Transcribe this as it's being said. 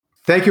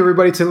Thank you,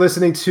 everybody, to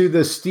listening to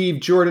the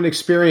Steve Jordan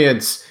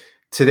Experience.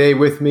 Today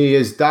with me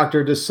is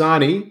Dr.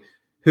 Dassani,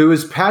 who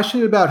is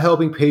passionate about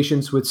helping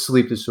patients with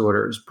sleep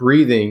disorders,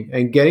 breathing,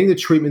 and getting the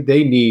treatment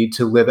they need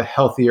to live a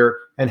healthier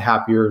and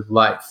happier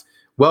life.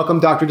 Welcome,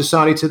 Dr.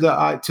 Dassani, to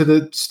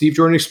the Steve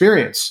Jordan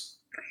Experience.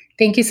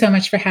 Thank you so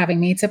much for having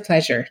me. It's a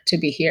pleasure to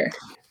be here.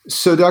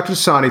 So, Dr.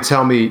 Dassani,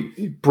 tell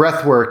me,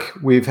 breath work.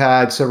 We've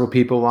had several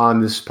people on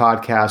this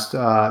podcast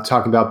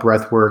talking about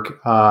breath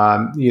work.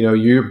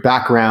 Your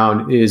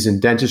background is in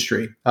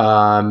dentistry.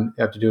 You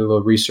have to do a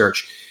little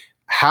research.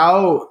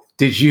 How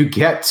did you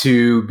get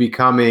to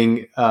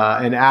becoming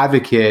an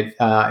advocate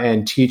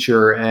and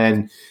teacher,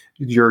 and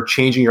you're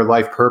changing your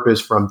life purpose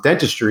from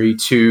dentistry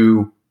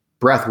to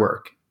breath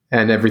work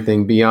and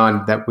everything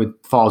beyond that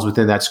falls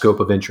within that scope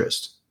of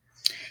interest?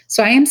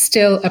 So I am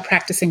still a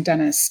practicing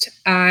dentist.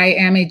 I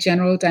am a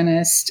general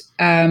dentist,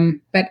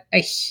 but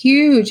a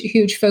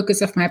huge focus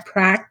of my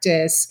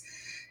practice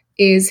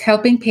is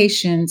helping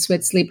patients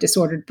with sleep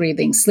disordered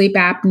breathing, sleep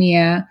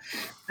apnea,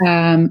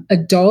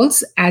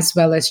 adults as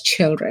well as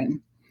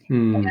children.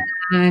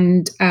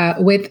 And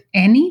with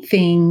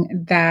anything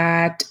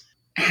that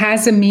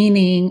has a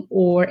meaning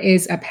or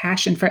is a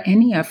passion for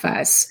any of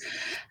us,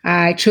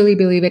 I truly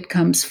believe it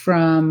comes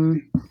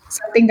from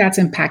something that's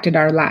impacted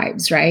our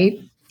lives, right?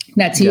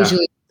 That's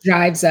usually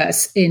drives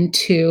us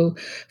into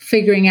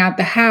figuring out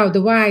the how,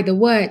 the why, the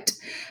what.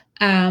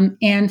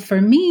 And for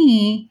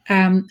me,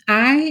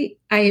 I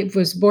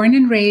was born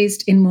and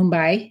raised in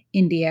Mumbai,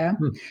 India,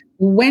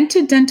 went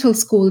to dental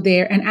school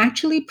there and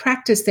actually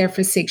practiced there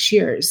for 6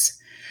 years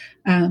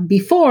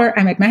before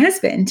I met my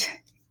husband.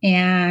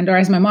 Or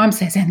as my mom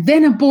says, and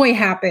then a boy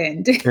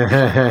happened. It's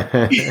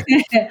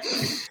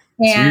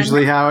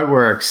usually how it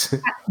works.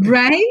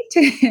 Right?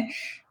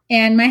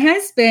 And my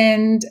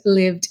husband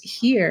lived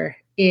here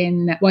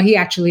he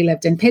actually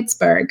lived in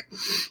Pittsburgh,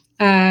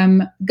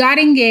 got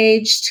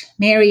engaged,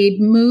 married,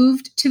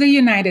 moved to the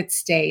United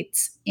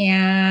States.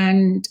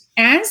 And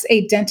as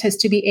a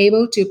dentist, to be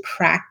able to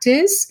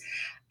practice,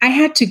 I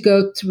had to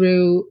go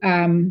through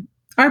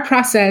our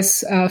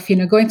process of,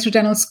 going through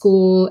dental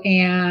school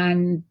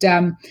and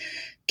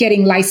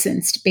getting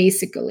licensed,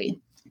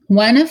 basically.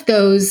 One of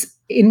those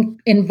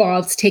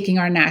involves taking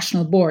our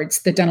national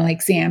boards, the dental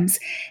exams.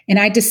 And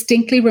I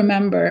distinctly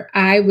remember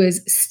I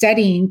was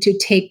studying to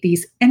take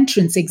these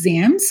entrance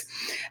exams.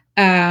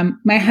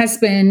 My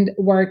husband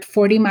worked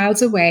 40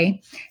 miles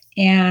away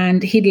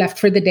and he'd left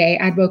for the day.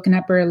 I'd woken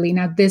up early.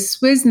 Now,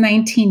 this was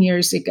 19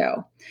 years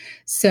ago.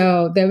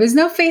 So there was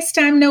no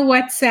FaceTime, no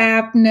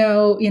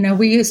WhatsApp,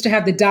 we used to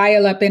have the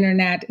dial-up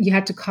internet. You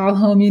had to call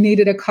home. You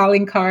needed a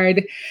calling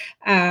card.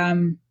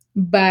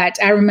 But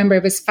I remember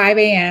it was 5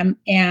 a.m.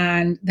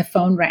 and the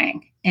phone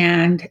rang.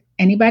 And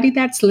anybody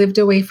that's lived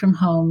away from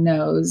home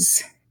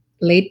knows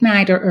late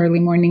night or early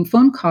morning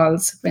phone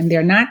calls, when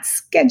they're not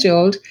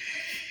scheduled,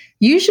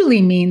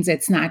 usually means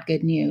it's not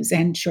good news.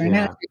 And sure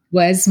enough, it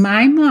was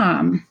my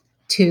mom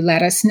to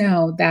let us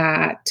know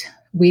that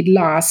we'd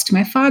lost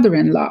my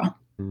father-in-law,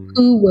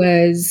 who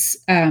was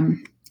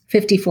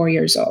 54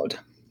 years old.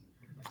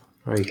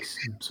 Right.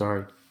 I'm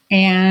sorry.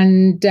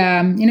 And,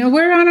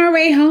 we're on our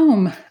way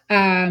home,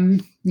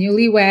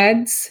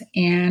 newlyweds,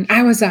 and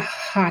I was a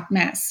hot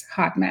mess,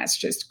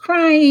 just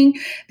crying.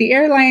 The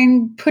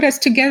airline put us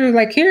together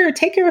like, here,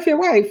 take care of your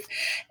wife.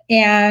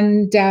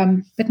 And,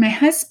 but my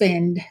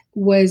husband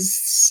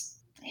was,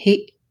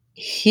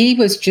 he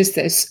was just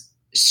this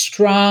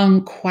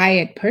strong,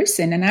 quiet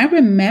person. And I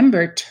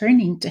remember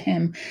turning to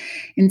him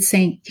and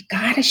saying, you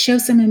got to show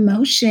some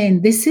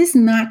emotion. This is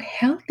not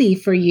healthy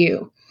for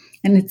you.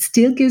 And it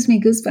still gives me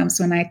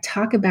goosebumps when I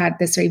talk about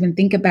this or even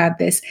think about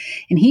this.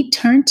 And he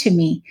turned to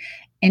me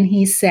and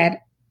he said,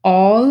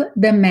 all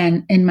the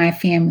men in my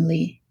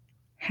family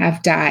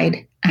have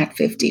died at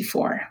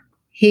 54.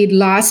 He'd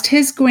lost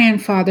his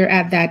grandfather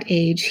at that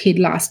age. He'd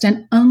lost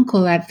an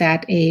uncle at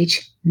that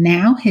age.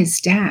 Now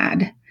his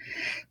dad.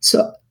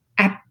 So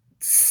at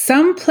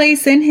some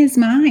place in his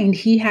mind,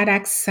 he had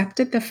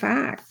accepted the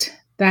fact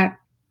that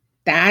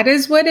that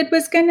is what it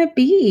was going to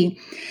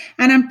be.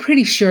 And I'm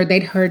pretty sure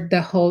they'd heard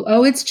the whole,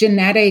 it's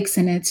genetics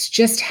and it's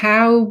just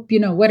how,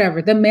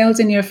 whatever, the males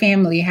in your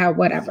family, how,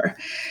 whatever.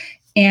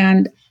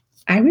 And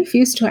I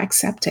refused to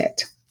accept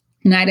it.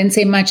 And I didn't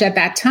say much at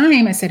that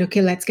time. I said,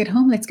 okay, let's get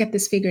home. Let's get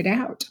this figured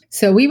out.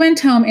 So we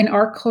went home. In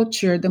our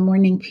culture, the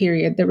mourning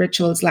period, the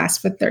rituals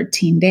last for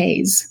 13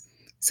 days.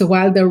 So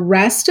while the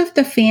rest of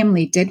the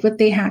family did what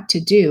they had to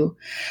do,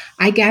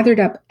 I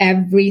gathered up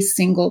every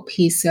single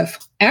piece of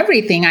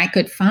everything I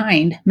could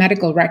find,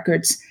 medical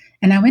records,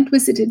 and I went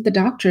visited the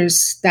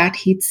doctors that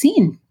he'd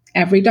seen.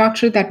 Every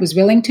doctor that was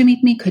willing to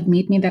meet me, could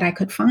meet me, that I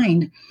could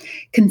find.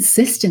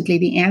 Consistently,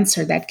 the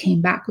answer that came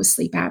back was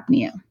sleep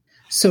apnea.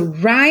 So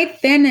right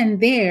then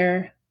and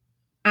there,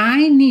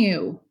 I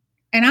knew,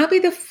 and I'll be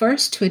the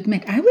first to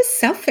admit, I was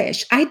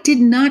selfish. I did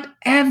not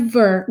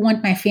ever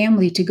want my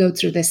family to go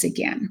through this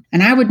again.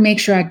 And I would make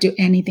sure I'd do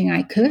anything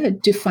I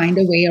could to find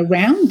a way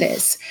around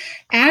this.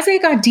 As I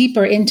got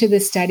deeper into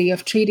the study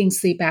of treating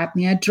sleep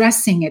apnea,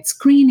 addressing it,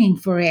 screening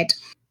for it,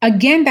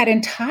 again, that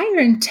entire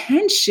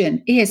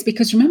intention is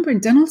because remember in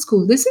dental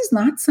school, this is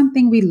not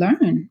something we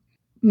learn.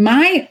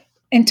 My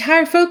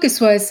entire focus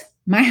was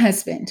my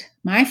husband,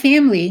 my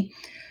family.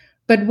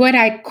 But what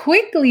I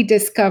quickly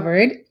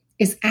discovered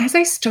is as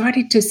I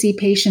started to see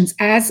patients,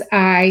 as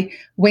I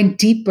went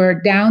deeper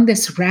down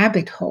this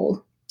rabbit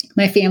hole,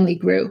 my family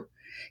grew.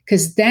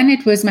 Because then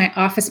it was my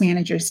office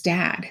manager's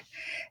dad.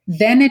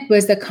 Then it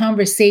was the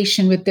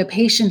conversation with the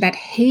patient that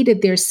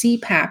hated their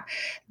CPAP.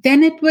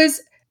 Then it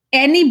was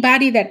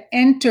anybody that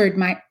entered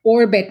my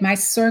orbit, my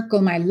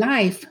circle, my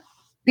life.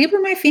 They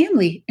were my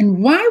family.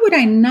 And why would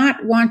I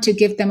not want to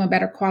give them a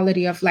better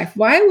quality of life?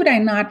 Why would I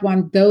not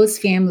want those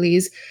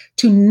families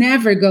to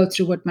never go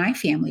through what my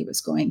family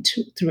was going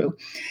through?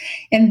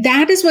 And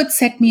that is what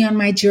set me on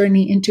my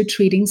journey into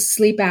treating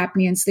sleep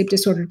apnea and sleep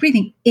disordered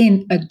breathing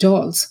in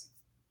adults.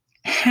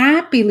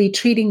 Happily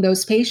treating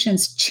those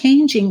patients,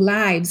 changing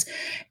lives,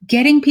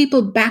 getting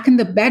people back in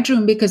the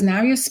bedroom because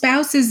now your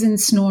spouse isn't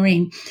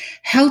snoring,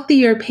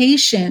 healthier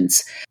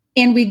patients.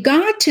 And we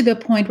got to the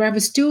point where I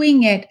was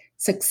doing it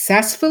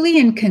successfully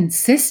and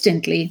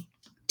consistently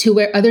to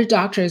where other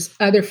doctors,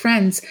 other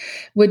friends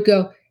would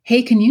go,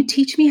 hey, can you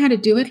teach me how to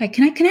do it? Like,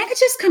 can I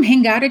just come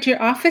hang out at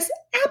your office?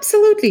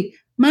 Absolutely.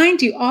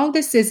 Mind you, all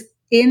this is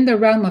in the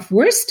realm of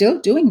we're still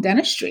doing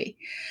dentistry.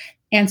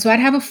 And so I'd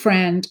have a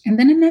friend and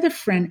then another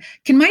friend.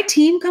 Can my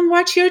team come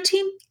watch your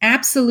team?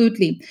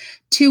 Absolutely.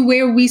 To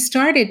where we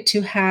started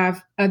to have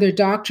other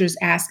doctors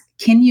ask,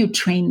 can you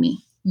train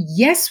me?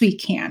 Yes, we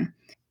can.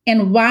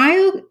 And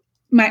while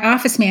my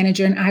office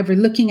manager and I were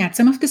looking at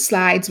some of the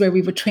slides where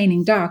we were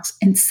training docs,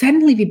 and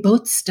suddenly we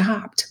both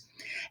stopped.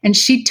 And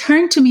she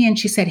turned to me and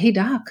she said, hey,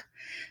 doc,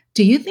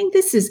 do you think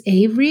this is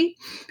Avery?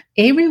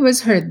 Avery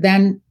was her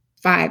then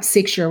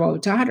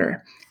 5-6-year-old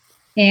daughter.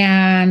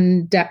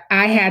 And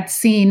I had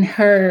seen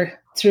her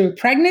through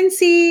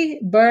pregnancy,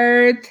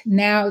 birth,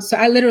 now. So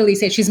I literally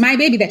say she's my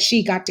baby that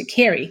she got to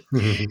carry.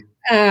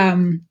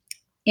 Mm-hmm.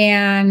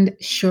 And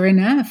sure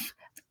enough,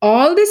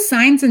 all the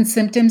signs and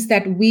symptoms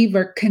that we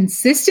were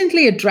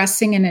consistently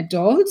addressing in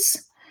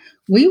adults,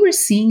 we were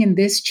seeing in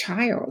this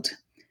child.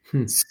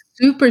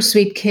 Super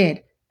sweet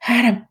kid,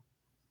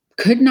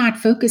 could not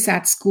focus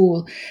at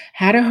school,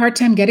 had a hard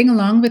time getting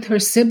along with her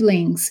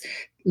siblings.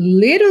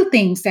 Little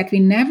things that we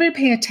never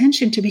pay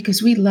attention to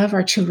because we love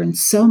our children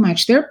so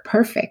much. They're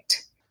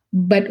perfect,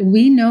 but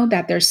we know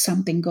that there's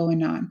something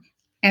going on.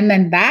 And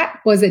then that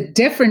was a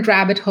different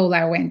rabbit hole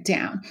I went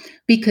down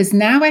because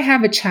now I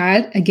have a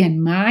child, again,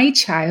 my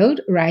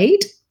child,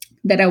 right,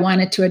 that I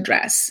wanted to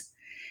address.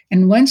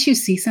 And once you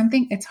see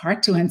something, it's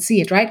hard to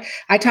unsee it, right?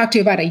 I talked to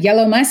you about a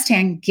yellow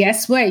Mustang.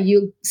 Guess what?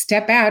 You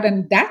step out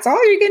and that's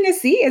all you're going to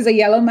see is a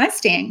yellow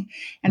Mustang.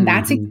 And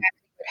that's exactly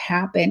what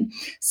happened.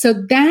 So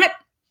that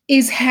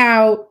is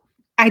how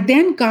I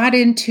then got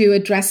into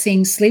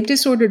addressing sleep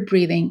disordered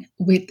breathing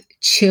with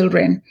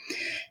children.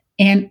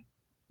 And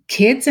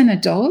kids and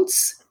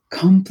adults,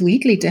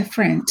 completely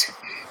different.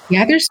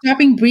 Yeah, they're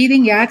stopping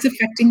breathing. Yeah, it's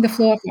affecting the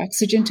flow of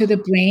oxygen to the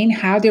brain,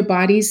 how their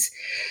bodies,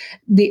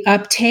 the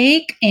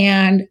uptake,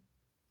 and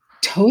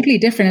totally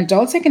different.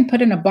 Adults I can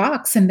put in a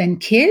box, and then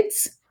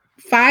kids,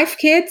 5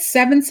 kids,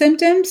 7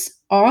 symptoms,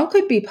 all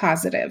could be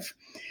positive.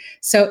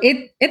 So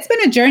it's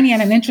been a journey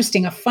and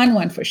a fun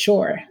one for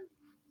sure.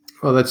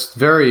 Well, that's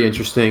very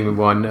interesting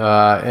one.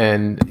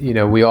 And,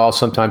 we all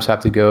sometimes have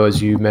to go,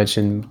 as you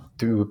mentioned,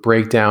 through a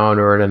breakdown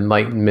or an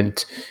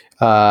enlightenment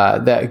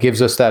that gives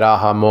us that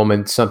aha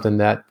moment, something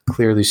that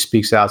clearly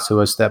speaks out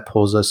to us, that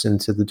pulls us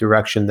into the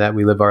direction that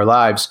we live our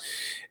lives.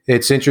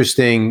 It's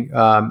interesting.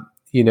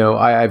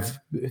 I've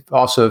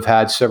also have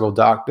had several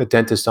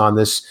dentists on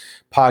this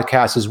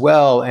podcast as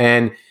well.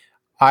 And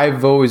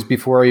I've always,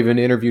 before I even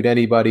interviewed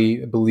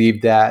anybody,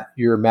 believed that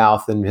your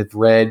mouth and have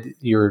read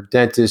your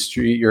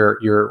dentistry,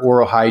 your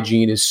oral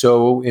hygiene is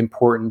so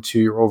important to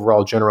your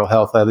overall general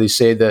health. I always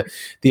say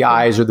the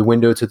eyes are the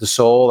window to the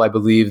soul. I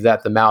believe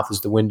that the mouth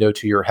is the window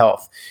to your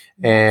health.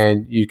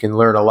 And you can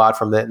learn a lot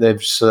from that.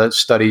 There's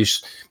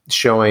studies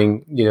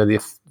showing, the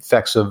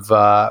effects of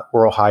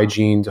oral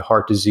hygiene to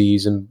heart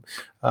disease and,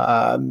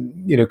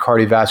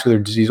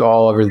 cardiovascular disease,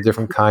 all over the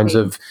different kinds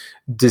of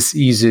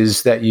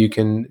diseases that you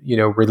can,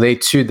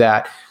 relate to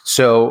that.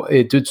 So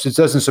it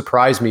doesn't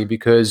surprise me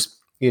because,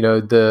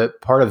 the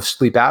part of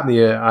sleep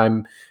apnea,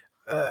 I'm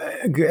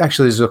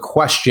actually there's a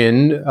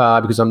question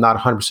because I'm not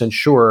 100%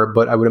 sure,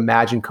 but I would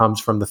imagine comes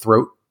from the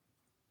throat.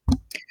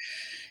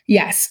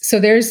 Yes. So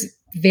there's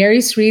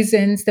various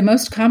reasons. The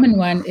most common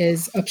one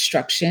is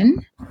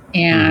obstruction.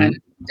 And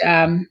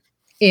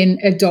in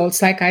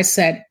adults, like I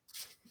said,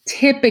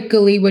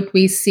 typically what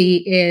we see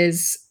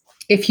is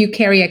if you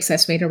carry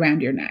excess weight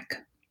around your neck.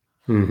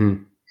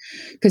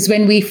 Because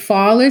when we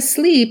fall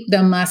asleep,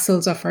 the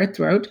muscles of our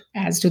throat,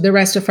 as do the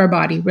rest of our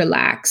body,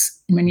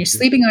 relax. And when you're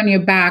sleeping on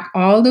your back,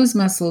 all those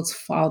muscles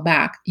fall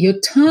back. Your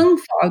tongue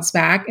falls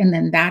back, and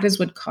then that is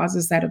what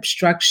causes that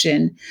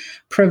obstruction,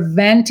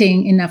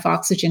 preventing enough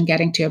oxygen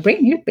getting to your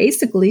brain. You're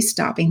basically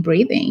stopping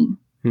breathing.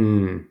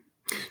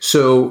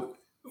 So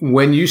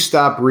when you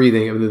stop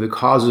breathing, the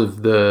cause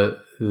of the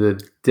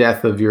the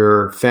death of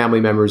your family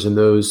members and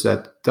those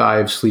that die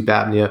of sleep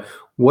apnea,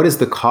 what is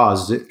the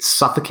cause? Is it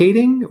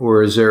suffocating,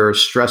 or is there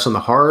stress on the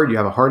heart? You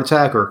have a heart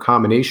attack, or a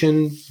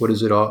combination? What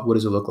does it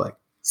look like?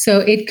 So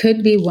it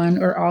could be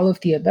one or all of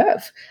the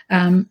above.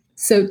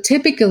 So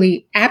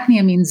typically,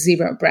 apnea means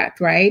zero breath,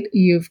 right?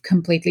 You've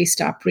completely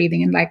stopped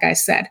breathing. And like I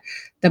said,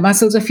 the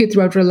muscles of your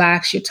throat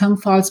relax, your tongue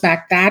falls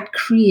back. That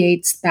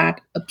creates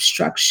that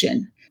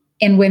obstruction.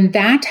 And when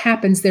that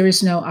happens, there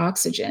is no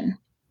oxygen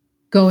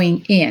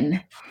going in.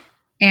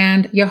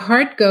 And your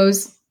heart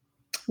goes,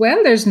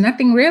 well, there's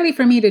nothing really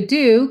for me to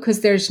do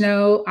because there's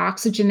no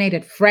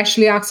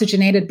freshly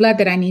oxygenated blood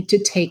that I need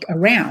to take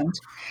around.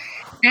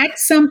 At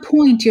some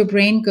point, your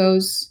brain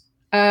goes,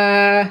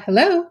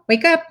 hello,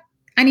 wake up.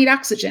 I need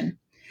oxygen.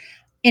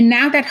 And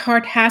now that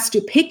heart has to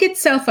pick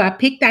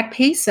that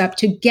pace up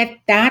to get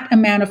that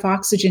amount of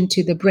oxygen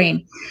to the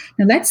brain.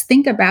 Now let's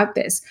think about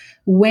this.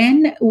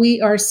 When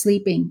we are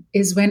sleeping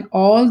is when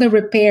all the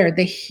repair,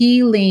 the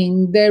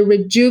healing, the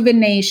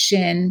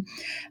rejuvenation,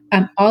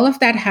 all of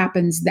that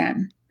happens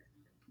then.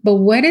 But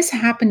what is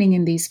happening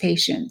in these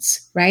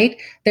patients, right?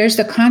 There's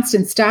the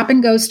constant stop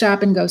and go,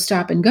 stop and go,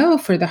 stop and go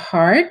for the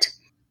heart.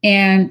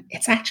 And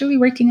it's actually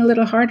working a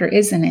little harder,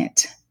 isn't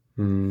it?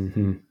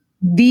 Mm-hmm.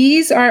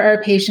 These are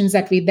our patients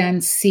that we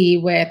then see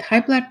with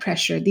high blood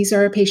pressure. These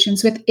are our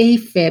patients with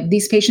AFib.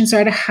 These patients are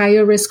at a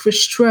higher risk for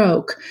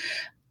stroke.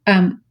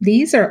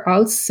 These are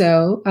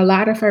also a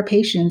lot of our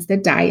patients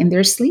that die in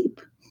their sleep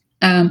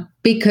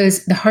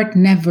because the heart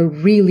never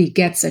really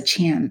gets a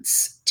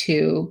chance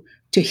to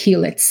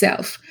heal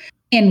itself.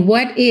 And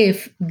what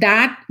if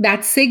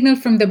that signal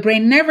from the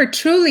brain never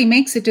truly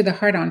makes it to the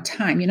heart on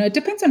time? It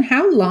depends on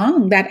how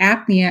long that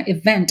apnea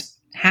event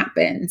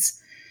happens.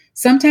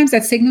 Sometimes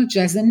that signal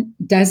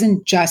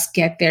doesn't just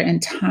get there in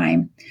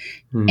time,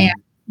 and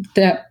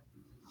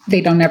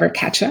they don't ever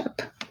catch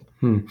up.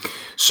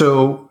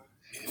 So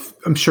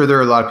I'm sure there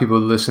are a lot of people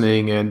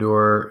listening and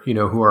or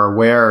who are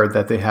aware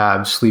that they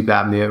have sleep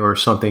apnea or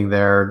something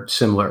there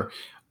similar.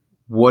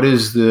 What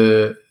is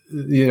I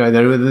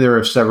know there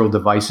are several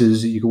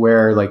devices that you can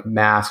wear, like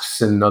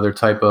masks and other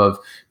type of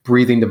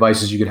breathing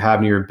devices you could have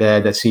near your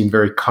bed that seem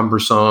very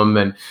cumbersome.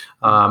 And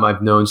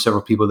I've known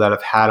several people that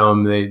have had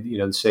them.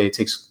 They say it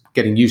takes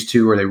getting used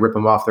to, or they rip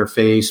them off their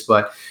face.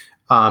 But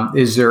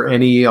is there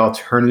any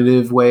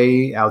alternative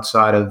way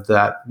outside of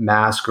that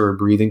mask or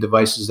breathing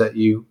devices that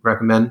you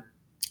recommend?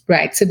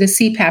 Right. So the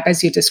CPAP,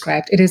 as you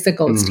described, it is the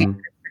gold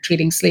standard for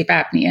treating sleep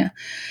apnea.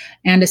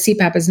 And a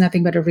CPAP is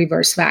nothing but a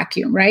reverse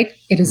vacuum, right?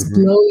 It is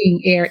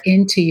blowing air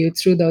into you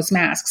through those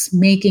masks,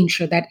 making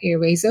sure that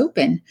airway is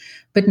open.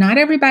 But not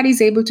everybody's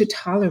able to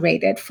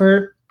tolerate it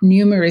for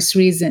numerous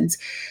reasons,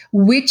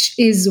 which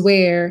is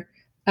where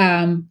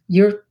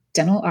your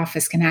dental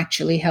office can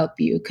actually help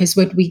you. Because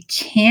what we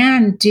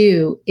can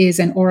do is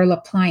an oral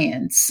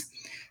appliance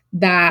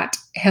that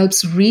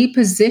helps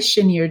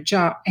reposition your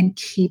jaw and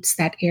keeps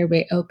that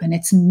airway open.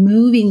 It's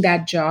moving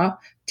that jaw,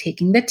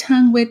 taking the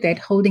tongue with it,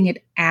 holding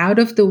it out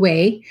of the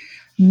way,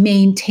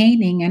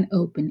 maintaining an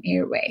open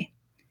airway.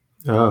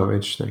 Oh,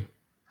 interesting.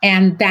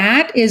 And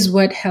that is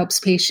what helps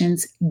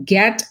patients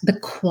get the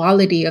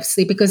quality of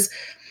sleep, because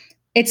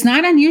it's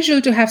not unusual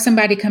to have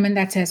somebody come in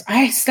that says,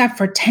 I slept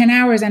for 10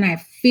 hours and I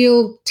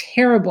feel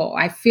terrible.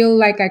 I feel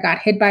like I got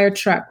hit by a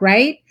truck,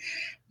 right?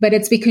 But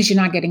it's because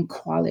you're not getting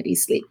quality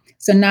sleep.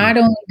 So not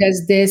only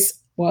does this,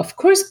 well, of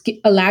course,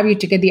 allow you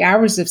to get the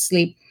hours of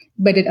sleep,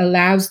 but it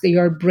allows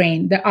your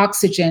brain, the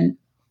oxygen,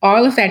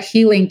 all of that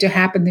healing to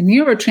happen, the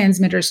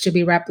neurotransmitters to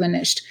be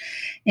replenished.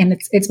 And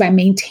it's by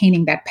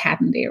maintaining that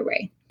patent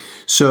airway.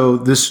 So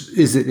this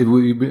is,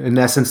 in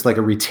essence, like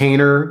a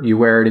retainer. You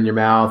wear it in your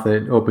mouth and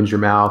it opens your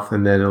mouth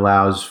and then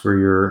allows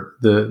for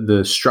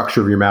the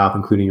structure of your mouth,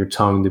 including your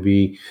tongue, to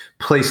be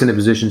placed in a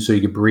position so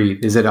you can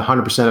breathe. Is it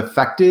 100%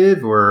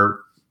 effective,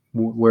 or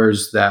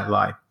where's that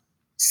lie?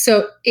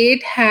 So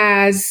it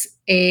has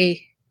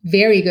a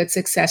very good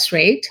success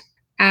rate.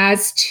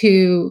 As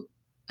to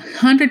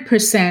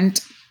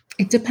 100%,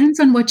 it depends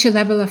on what your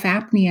level of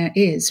apnea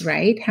is,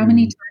 right? How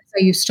many times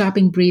are you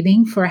stopping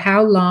breathing? For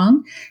how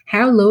long?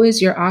 How low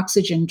is your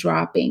oxygen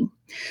dropping?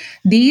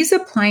 These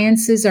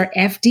appliances are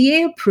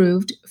FDA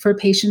approved for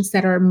patients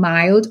that are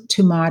mild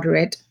to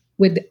moderate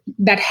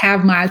that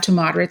have mild to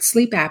moderate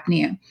sleep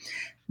apnea.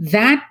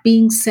 That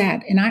being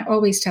said, and I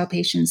always tell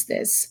patients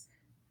this,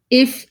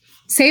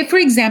 say, for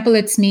example,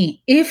 it's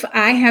me. If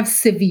I have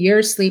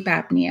severe sleep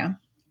apnea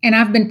and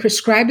I've been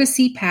prescribed a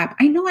CPAP,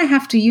 I know I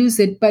have to use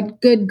it,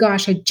 but good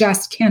gosh, I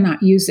just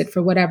cannot use it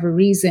for whatever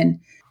reason.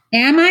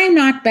 Am I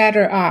not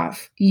better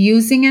off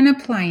using an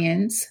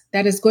appliance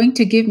that is going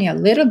to give me a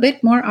little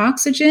bit more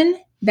oxygen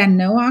than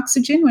no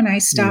oxygen when I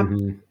stop?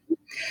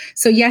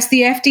 So yes,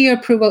 the FDA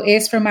approval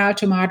is for mild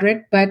to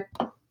moderate, but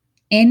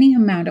any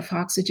amount of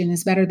oxygen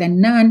is better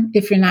than none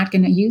if you're not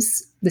going to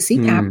use the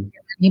CPAP, you're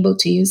unable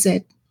to use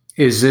it.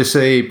 Is this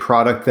a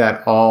product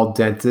that all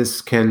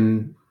dentists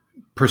can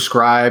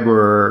prescribe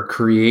or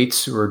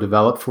create or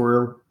develop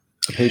for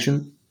a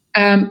patient?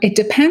 It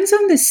depends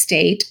on the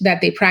state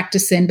that they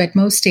practice in, but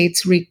most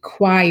states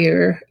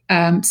require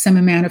some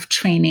amount of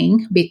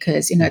training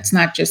because, it's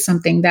not just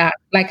something that,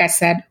 like I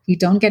said, we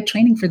don't get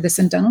training for this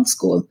in dental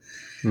school.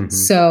 Mm-hmm.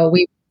 So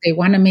they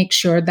want to make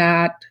sure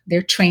that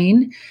they're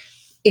trained.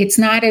 It's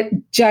not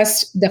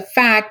just the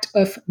fact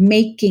of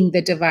making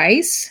the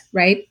device,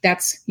 right?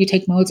 That's, you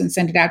take molds and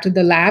send it out to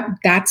the lab.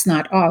 That's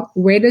not all.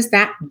 Where does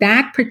that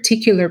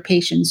particular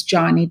patient's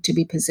jaw need to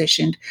be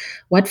positioned?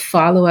 What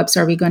follow-ups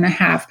are we going to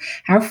have?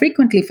 How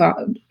frequently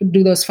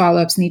do those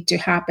follow-ups need to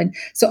happen?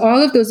 So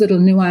all of those little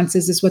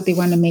nuances is what they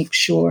want to make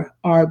sure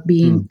are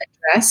being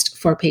addressed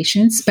for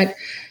patients. But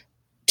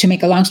to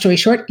make a long story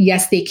short,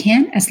 yes, they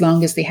can, as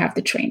long as they have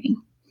the training.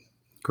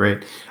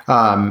 Great.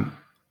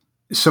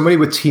 Somebody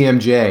with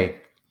TMJ,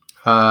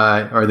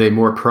 are they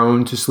more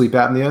prone to sleep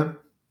apnea?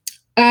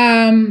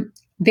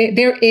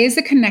 There is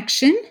a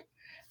connection.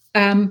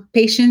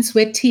 Patients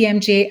with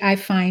TMJ, I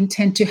find,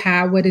 tend to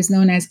have what is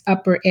known as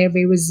upper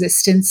airway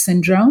resistance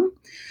syndrome.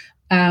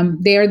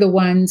 They are the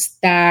ones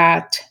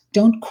that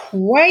don't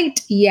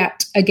quite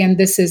yet, again,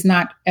 this is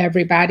not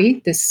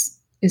everybody. This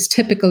is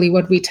typically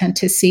what we tend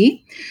to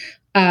see.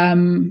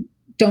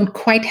 Don't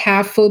quite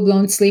have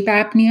full-blown sleep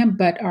apnea,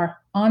 but are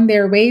on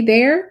their way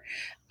there.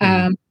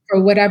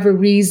 For whatever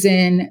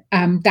reason,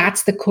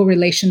 that's the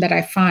correlation that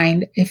I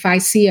find. If I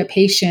see a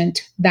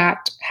patient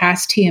that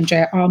has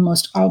TMJ, I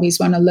almost always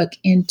want to look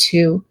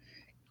into,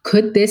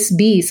 could this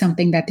be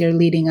something that they're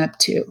leading up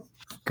to?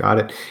 Got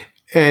it.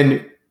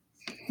 And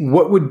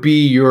what would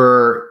be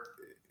your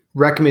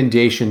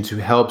recommendation to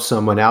help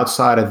someone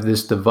outside of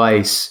this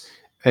device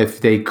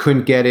if they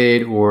couldn't get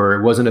it or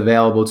it wasn't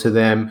available to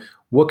them?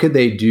 What could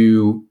they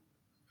do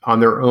on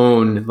their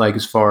own, like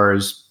as far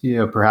as,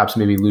 perhaps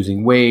maybe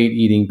losing weight,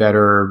 eating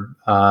better,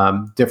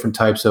 different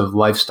types of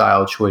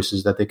lifestyle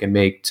choices that they can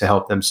make to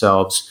help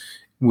themselves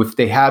if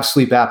they have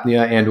sleep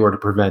apnea and or to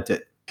prevent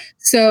it?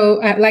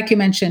 So like you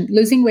mentioned,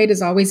 losing weight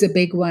is always a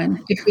big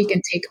one. If we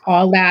can take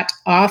all that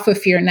off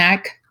of your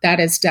neck, that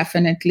is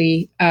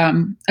definitely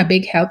a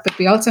big help. But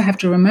we also have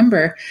to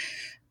remember,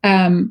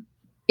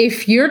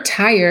 if you're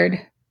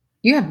tired,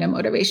 you have no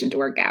motivation to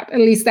work out. At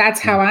least that's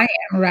how I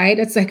am, right?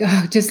 It's like,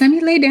 oh, just let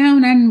me lay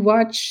down and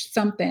watch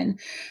something.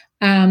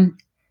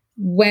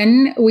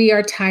 When we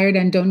are tired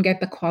and don't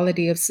get the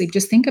quality of sleep,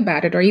 just think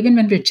about it. Or even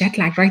when we're jet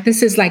lagged, right?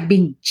 This is like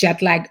being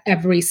jet lagged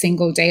every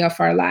single day of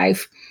our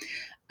life.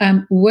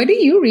 What do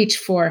you reach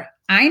for?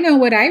 I know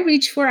what I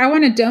reach for. I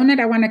want a donut.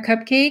 I want a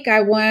cupcake.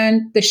 I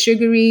want the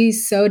sugary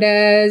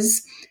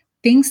sodas,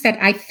 things that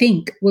I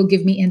think will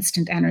give me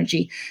instant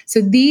energy.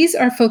 So these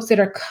are folks that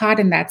are caught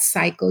in that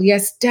cycle.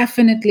 Yes,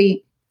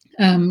 definitely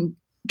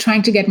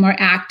trying to get more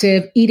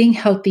active, eating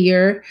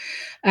healthier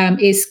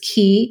is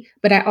key.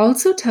 But I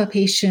also tell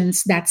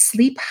patients that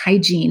sleep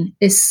hygiene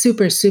is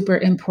super, super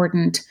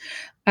important.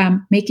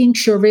 Making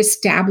sure we're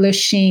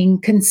establishing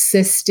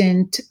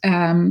consistent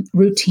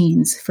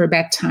routines for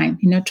bedtime.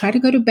 Try to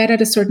go to bed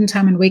at a certain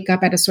time and wake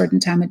up at a certain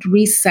time. It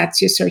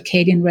resets your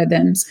circadian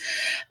rhythms.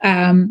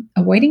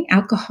 Avoiding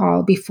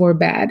alcohol before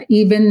bed,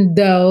 even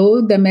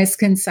though the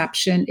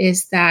misconception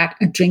is that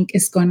a drink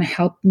is going to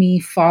help me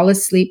fall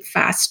asleep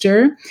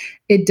faster,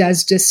 it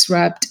does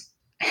disrupt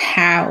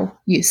how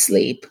you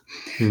sleep.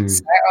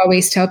 So I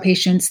always tell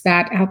patients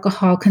that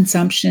alcohol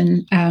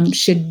consumption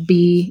should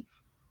be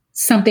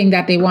something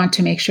that they want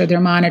to make sure they're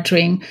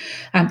monitoring.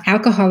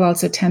 Alcohol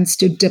also tends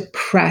to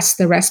depress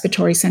the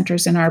respiratory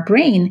centers in our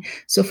brain.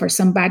 So for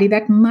somebody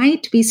that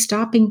might be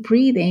stopping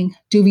breathing,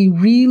 do we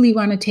really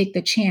want to take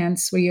the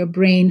chance where your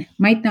brain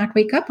might not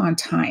wake up on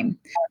time?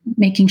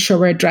 Making sure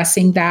we're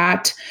addressing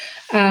that.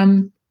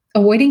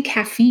 Avoiding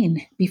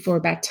caffeine before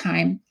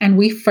bedtime. And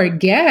we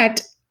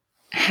forget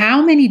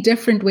how many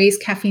different ways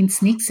caffeine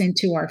sneaks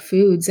into our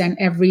foods and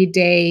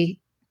everyday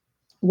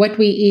what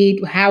we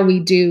eat, how we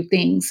do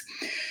things.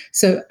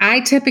 So I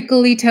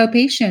typically tell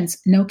patients,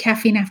 no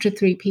caffeine after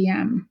 3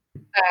 p.m.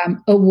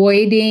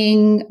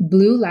 Avoiding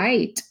blue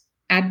light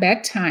at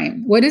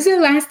bedtime. What is the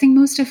last thing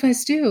most of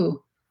us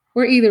do?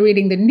 We're either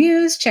reading the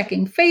news,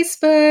 checking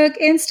Facebook,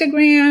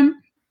 Instagram,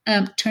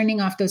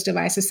 turning off those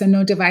devices. So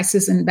no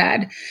devices in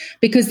bed.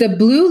 Because the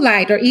blue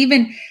light, or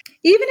even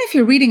if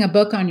you're reading a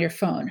book on your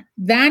phone,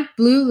 that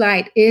blue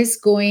light is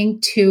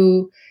going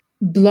to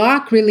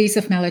block release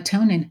of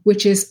melatonin,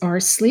 which is our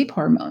sleep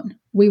hormone.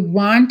 We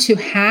want to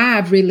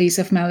have release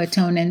of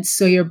melatonin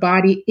so your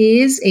body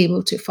is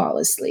able to fall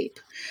asleep.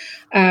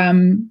 A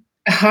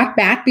hot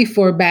bath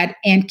before bed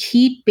and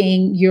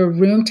keeping your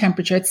room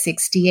temperature at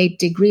 68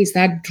 degrees.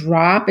 That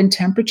drop in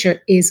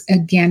temperature is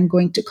again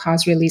going to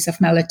cause release of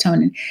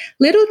melatonin.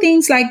 Little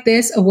things like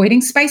this,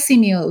 avoiding spicy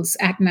meals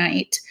at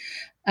night.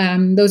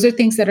 Those are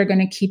things that are going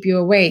to keep you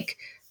awake.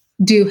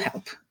 Do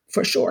help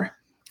for sure.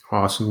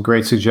 Awesome.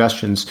 Great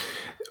suggestions.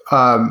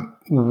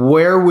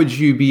 Where would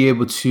you be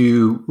able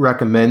to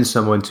recommend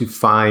someone to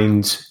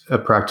find a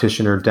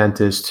practitioner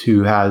dentist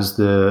who has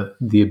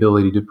the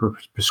ability to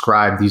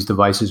prescribe these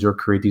devices or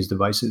create these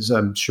devices?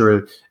 I'm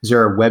sure, is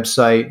there a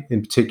website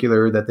in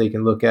particular that they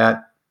can look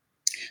at?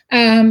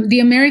 The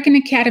American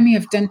Academy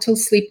of Dental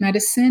Sleep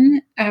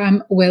Medicine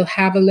will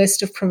have a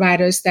list of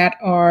providers that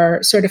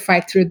are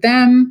certified through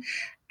them.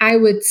 I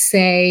would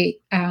say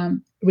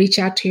reach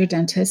out to your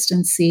dentist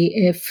and see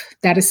if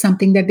that is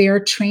something that they are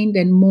trained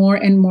in. More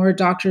and more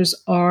doctors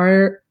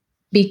are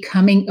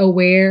becoming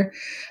aware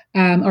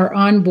or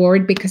on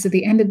board, because at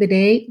the end of the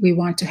day, we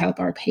want to help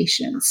our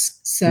patients.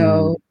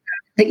 So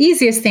the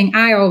easiest thing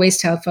I always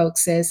tell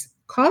folks is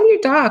call your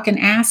doc and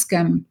ask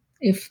them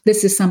if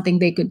this is something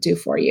they could do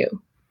for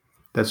you.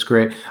 That's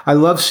great. I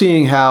love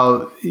seeing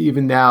how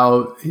even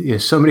now,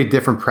 so many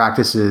different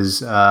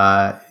practices,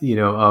 of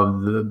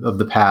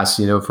the past,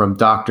 from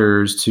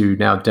doctors to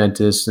now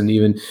dentists and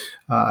even,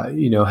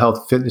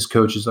 health fitness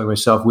coaches like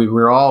myself.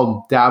 We're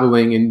all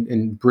dabbling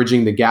in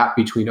bridging the gap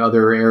between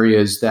other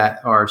areas that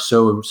are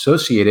so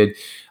associated.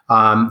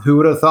 Who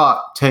would have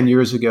thought 10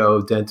 years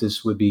ago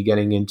dentists would be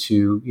getting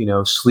into,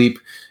 sleep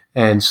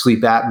and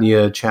sleep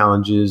apnea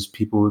challenges,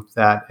 people with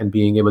that, and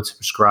being able to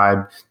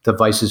prescribe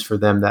devices for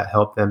them that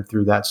help them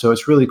through that. So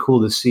it's really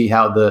cool to see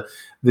how the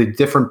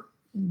different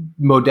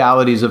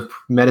modalities of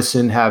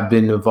medicine have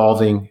been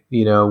evolving,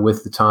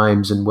 with the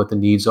times and what the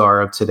needs are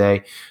of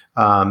today.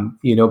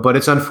 But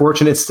it's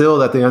unfortunate still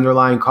that the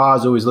underlying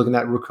cause, always looking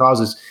at root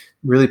causes,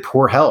 really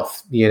poor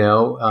health.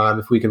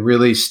 If we can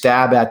really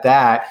stab at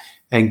that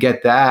and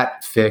get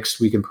that fixed,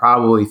 we can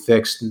probably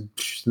fix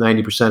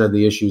 90% of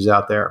the issues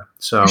out there.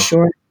 So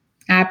sure.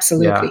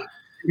 Absolutely.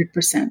 Yeah.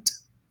 100%.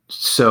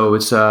 So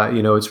it's,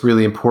 it's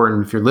really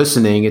important if you're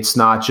listening, it's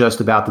not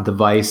just about the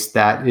device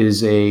that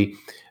is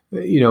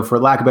for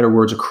lack of better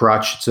words, a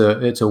crutch.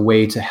 It's a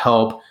way to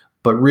help,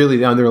 but really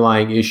the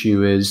underlying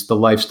issue is the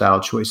lifestyle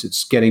choice.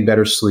 It's getting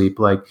better sleep.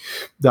 Like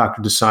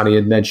Dr. Dassani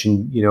had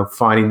mentioned,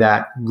 finding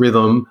that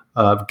rhythm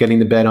of getting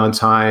to bed on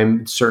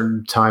time,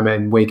 certain time,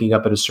 and waking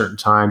up at a certain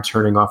time,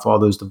 turning off all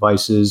those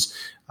devices,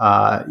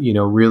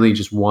 really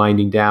just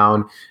winding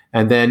down.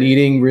 And then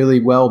eating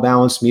really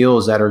well-balanced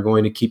meals that are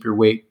going to keep your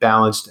weight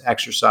balanced.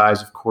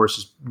 Exercise, of course,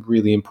 is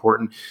really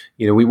important.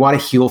 We want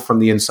to heal from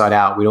the inside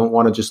out. We don't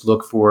want to just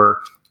look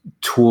for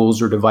tools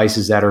or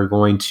devices that are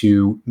going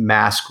to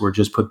mask or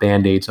just put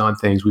Band-Aids on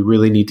things. We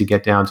really need to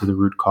get down to the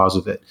root cause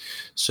of it.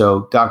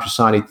 So, Dr.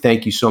 Dassani,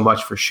 thank you so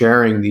much for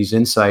sharing these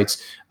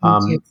insights.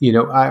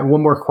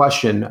 One more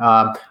question.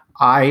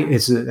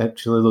 It's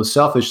actually a little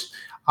selfish.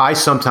 I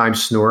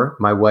sometimes snore.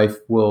 My wife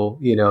will,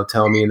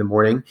 tell me in the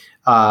morning.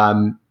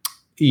 I'm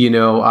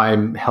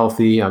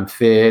healthy, I'm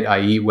fit,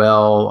 I eat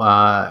well.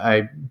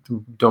 I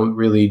don't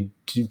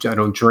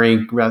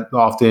drink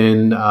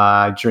often.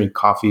 I drink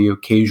coffee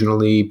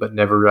occasionally, but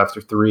never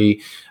after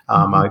 3.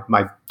 I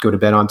might go to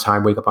bed on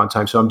time, wake up on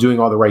time. So I'm doing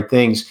all the right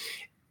things.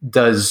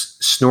 Does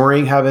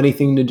snoring have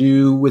anything to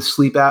do with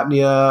sleep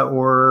apnea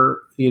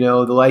or,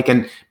 the like?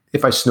 And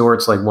if I snore,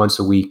 it's like once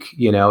a week,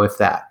 if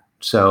that.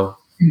 So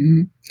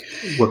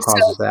what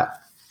causes that?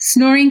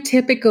 Snoring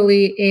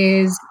typically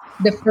is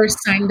the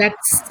first sign that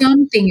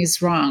something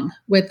is wrong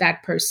with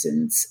that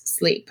person's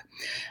sleep.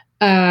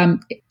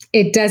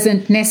 It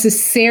doesn't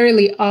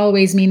necessarily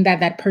always mean that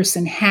that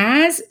person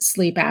has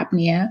sleep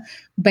apnea,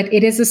 but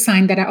it is a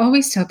sign that I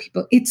always tell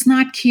people, it's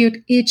not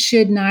cute. It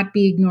should not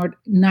be ignored.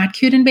 Not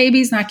cute in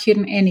babies, not cute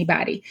in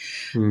anybody.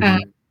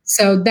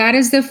 So that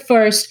is the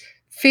first.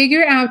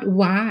 Figure out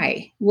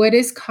why. What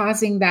is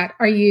causing that?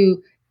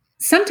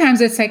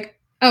 Sometimes it's like,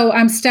 oh,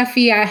 I'm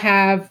stuffy. I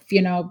have,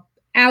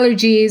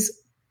 allergies.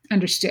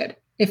 Understood.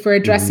 If we're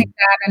addressing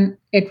that and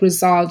it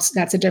resolves,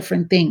 that's a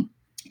different thing.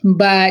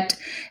 But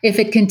if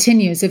it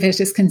continues, if it's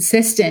just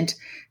consistent,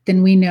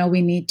 then we know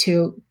we need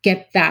to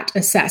get that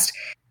assessed.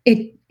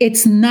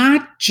 It's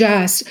not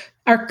just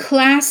our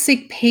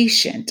classic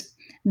patient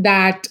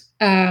that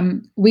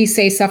we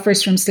say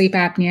suffers from sleep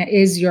apnea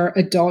is your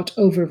adult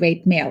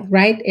overweight male,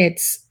 right?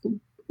 It's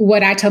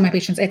what I tell my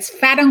patients, it's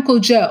fat Uncle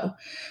Joe.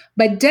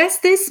 But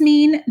does this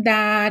mean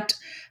that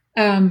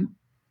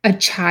a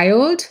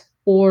child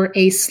or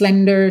a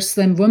slender,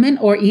 slim woman,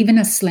 or even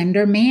a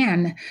slender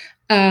man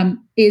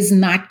is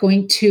not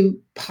going to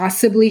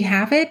possibly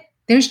have it?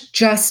 There's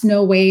just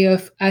no way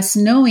of us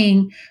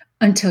knowing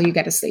until you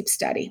get a sleep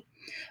study.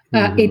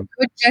 It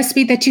could just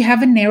be that you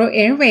have a narrow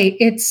airway.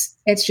 It's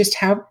just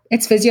how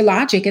it's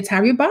physiologic. It's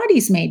how your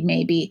body's made,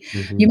 maybe.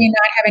 You may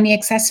not have any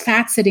excess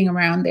fat sitting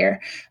around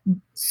there.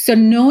 So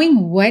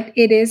knowing what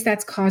it is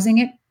that's causing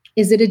it,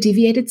 is it a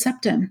deviated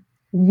septum?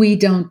 We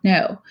don't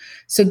know.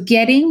 So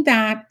getting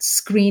that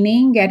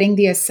screening, getting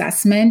the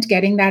assessment,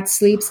 getting that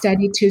sleep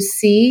study to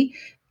see,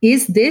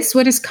 is this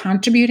what is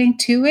contributing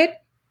to it?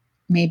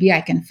 Maybe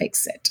I can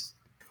fix it.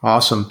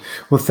 Awesome.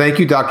 Well, thank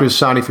you, Dr.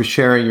 Dassani, for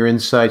sharing your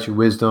insights, your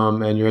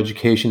wisdom, and your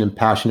education and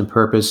passion and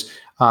purpose.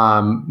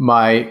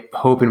 My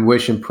hope and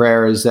wish and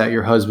prayer is that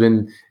your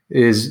husband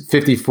is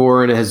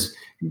 54 and has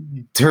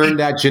turned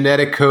that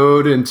genetic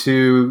code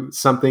into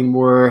something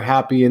more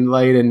happy and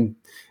light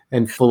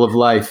and full of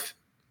life.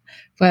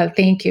 Well,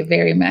 thank you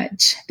very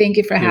much. Thank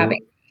you for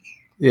having me.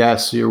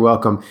 Yes, you're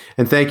welcome.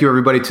 And thank you,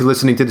 everybody, to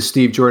listening to the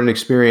Steve Jordan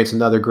Experience,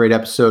 another great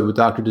episode with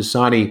Dr.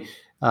 Dassani.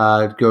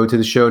 Go to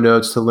the show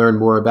notes to learn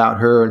more about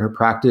her and her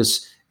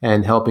practice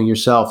and helping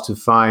yourself to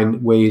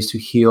find ways to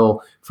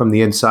heal from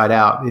the inside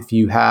out if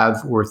you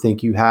have or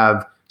think you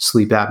have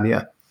sleep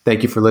apnea.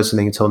 Thank you for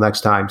listening. Until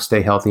next time,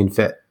 stay healthy and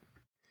fit.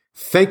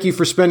 Thank you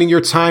for spending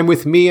your time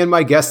with me and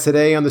my guest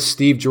today on the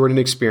Steve Jordan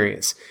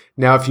Experience.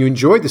 Now, if you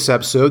enjoyed this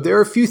episode, there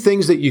are a few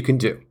things that you can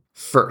do.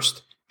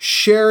 First,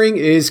 sharing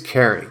is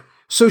caring.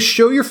 So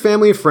show your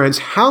family and friends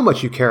how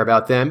much you care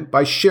about them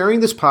by sharing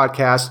this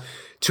podcast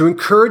to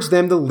encourage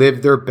them to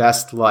live their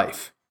best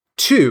life.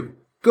 2,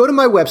 go to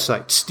my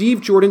website,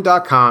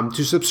 stevejordan.com,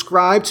 to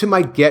subscribe to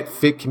my Get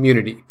Fit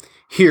community.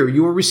 Here,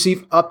 you will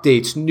receive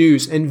updates,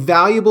 news, and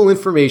valuable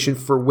information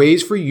for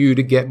ways for you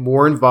to get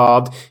more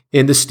involved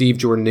in the Steve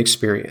Jordan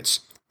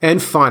Experience.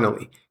 And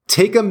finally,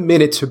 take a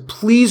minute to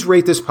please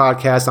rate this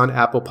podcast on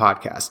Apple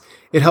Podcasts.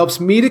 It helps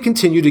me to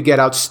continue to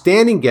get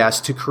outstanding guests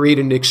to create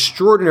an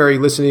extraordinary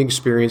listening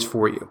experience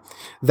for you.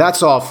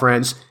 That's all,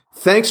 friends.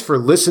 Thanks for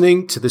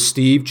listening to the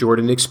Steve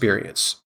Jordan Experience.